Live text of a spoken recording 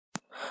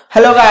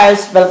Hello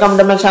guys, welcome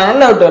to my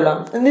channel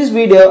lovetolearn. In this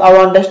video, I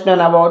want to learn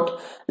about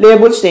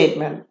label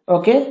statement.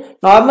 Okay,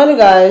 normally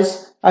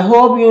guys, I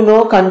hope you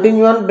know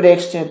continue and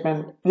break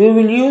statement. We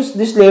will use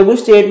this label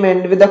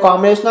statement with the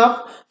combination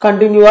of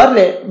continue or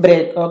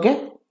break.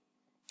 Okay,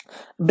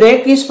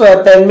 break is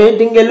for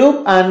terminating a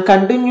loop and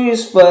continue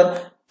is for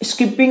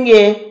skipping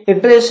a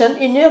iteration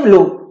in a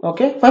loop.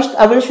 Okay, first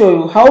I will show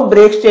you how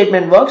break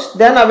statement works.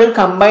 Then I will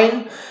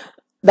combine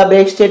the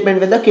break statement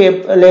with the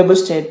label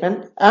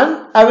statement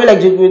and I will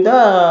execute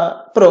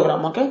the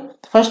program. Okay,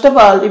 first of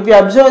all, if you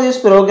observe this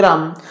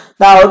program,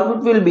 the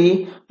output will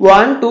be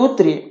 1 2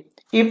 3.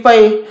 If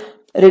I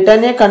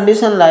return a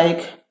condition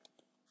like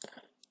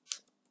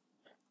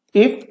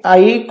if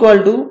I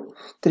equal to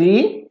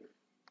 3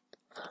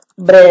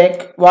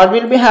 break, what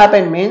will be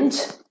happen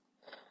means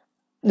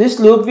this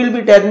loop will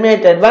be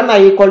terminated when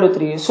I equal to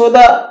 3, so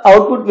the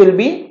output will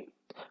be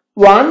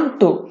 1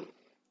 2.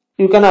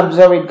 You can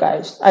observe it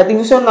guys. I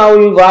think so now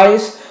you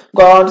guys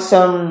got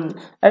some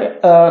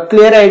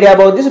clear idea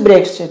about this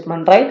break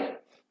statement, right?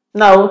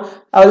 Now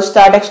I will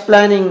start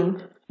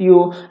explaining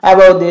you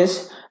about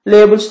this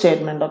label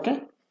statement.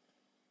 Okay,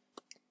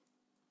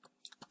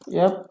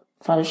 yep.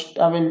 First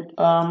I will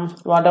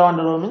what I want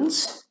to do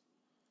means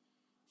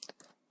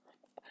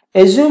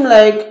assume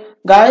like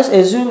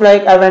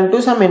I went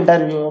to some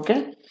interview.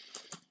 Okay,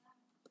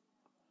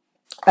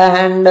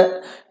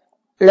 and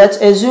let's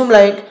assume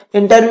like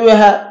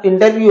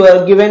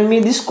interviewer given me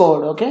this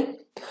code. Okay,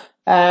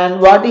 and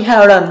what he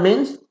have done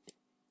means,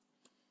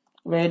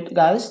 wait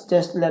guys,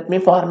 just let me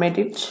format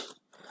it.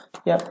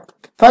 Yep,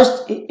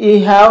 first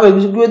he have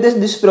executed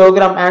this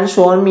program and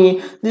shown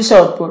me this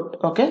output.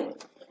 Okay,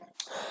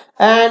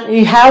 and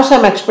he have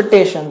some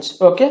expectations.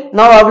 Okay,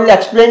 now I will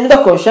explain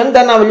the question,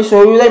 then I will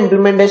show you the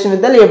implementation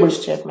with the label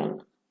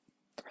statement.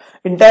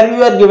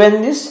 Interviewer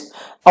given this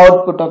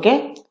output.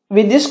 Okay,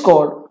 with this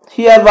code.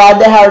 Here what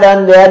they have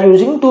done, they are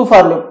using two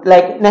for loop,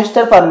 like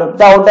nested for loop,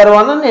 the outer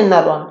one and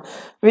inner one.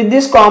 With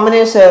this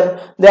combination,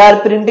 they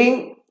are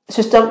printing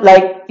system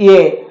like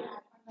A.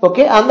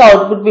 Okay, and the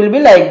output will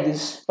be like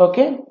this.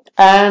 Okay,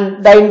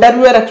 and the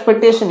interviewer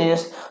expectation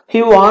is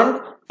he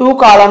want 2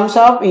 columns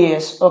of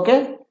ES.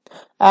 Okay,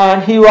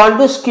 and he want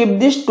to skip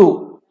this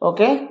 2.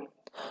 Okay,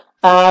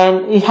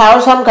 and he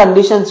have some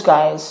conditions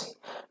guys.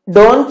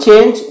 Don't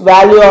change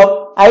value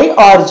of I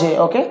or J.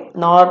 Okay,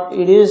 not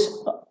it is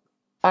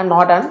and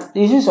not and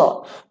this is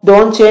all.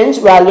 Don't change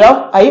value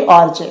of I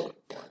or J.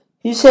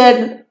 He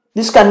said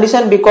this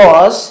condition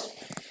because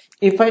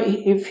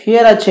if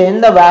here I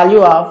change the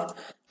value of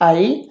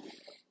I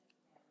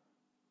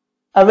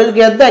will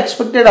get the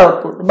expected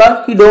output,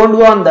 but he don't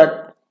want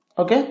that.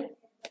 Okay,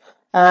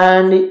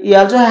 and he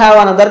also have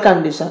another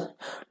condition.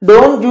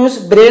 Don't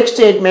use break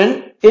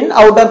statement in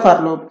outer for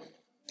loop.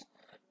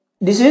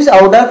 This is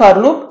outer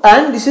for loop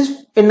and this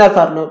is inner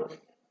for loop.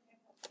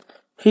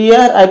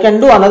 Here I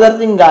can do another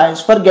thing guys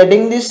for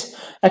getting this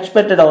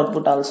expected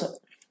output also.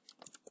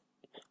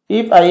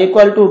 If I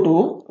equal to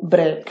 2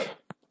 break,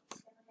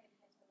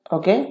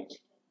 okay,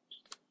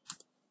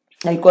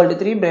 I equal to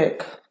 3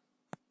 break.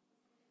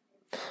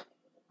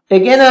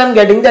 Again I am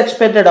getting the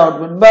expected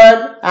output,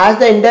 but as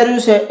the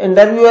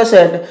interviewer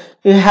said,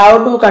 you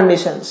have 2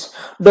 conditions.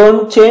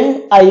 Don't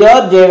change I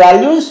or J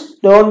values,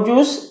 don't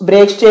use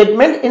break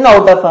statement in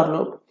outer for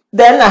loop.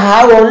 Then I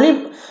have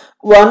only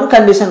one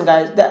condition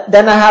guys,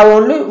 then I have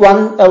only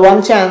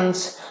one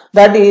chance,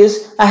 that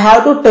is I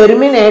have to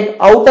terminate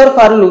outer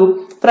for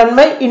loop from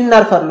my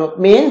inner for loop.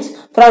 Means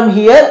from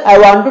here I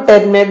want to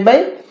terminate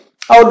by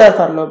outer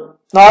for loop.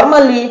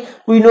 Normally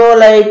we know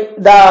like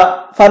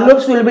the for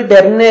loops will be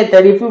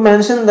terminated if you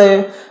mention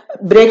the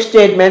break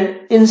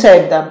statement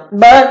inside them,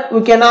 but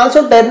we can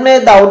also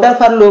terminate the outer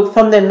for loop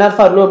from the inner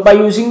for loop by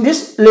using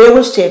this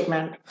label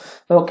statement.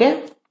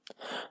 Okay,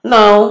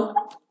 now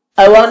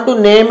I want to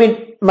name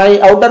it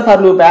my outer for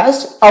loop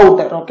as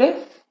outer. Okay,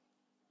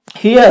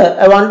 here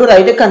I want to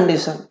write a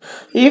condition.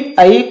 If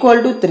I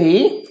equal to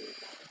 3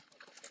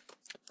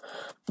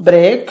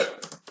 break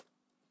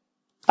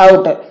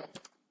outer.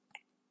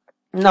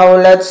 Now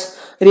let's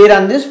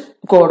rerun this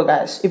code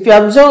guys. If you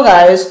observe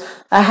guys,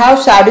 I have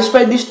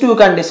satisfied these 2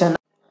 conditions.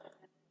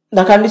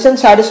 The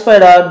conditions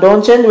satisfied are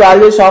don't change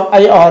values of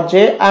I or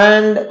J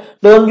and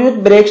don't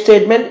use break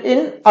statement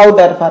in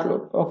outer for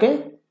loop.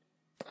 Okay,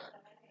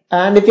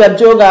 and if you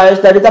observe guys,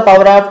 that is the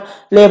power of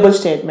label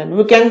statement.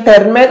 We can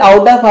terminate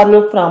outer for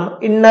loop from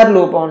inner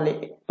loop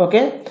only.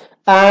 Okay,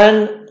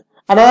 and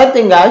another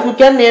thing guys, we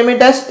can name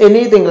it as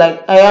anything,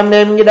 like I am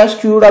naming it as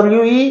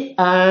QWE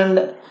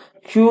and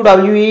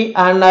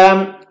I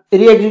am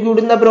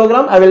re-executing the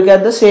program, I will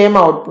get the same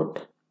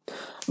output.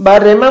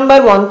 But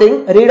remember one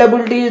thing,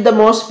 readability is the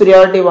most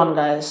priority one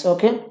guys.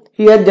 Okay,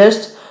 here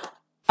just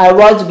I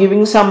was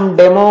giving some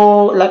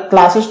demo like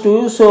classes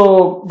to you,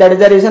 so that is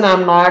the reason I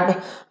am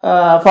not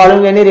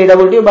following any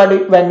readability,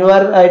 but when you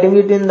are writing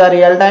it in the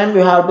real time,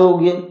 you have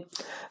to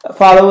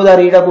follow the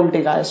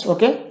readability guys.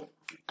 Okay,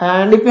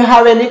 And if you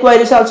have any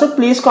queries also,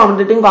 please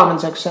comment it in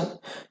comment section.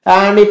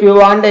 And if you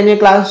want any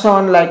classes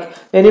on like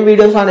any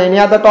videos on any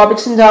other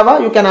topics in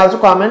Java, you can also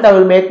comment. I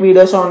will make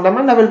videos on them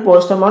and I will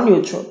post them on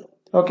YouTube.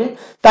 Okay.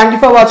 Thank you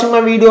for watching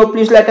my video.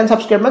 Please like and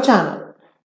subscribe my channel.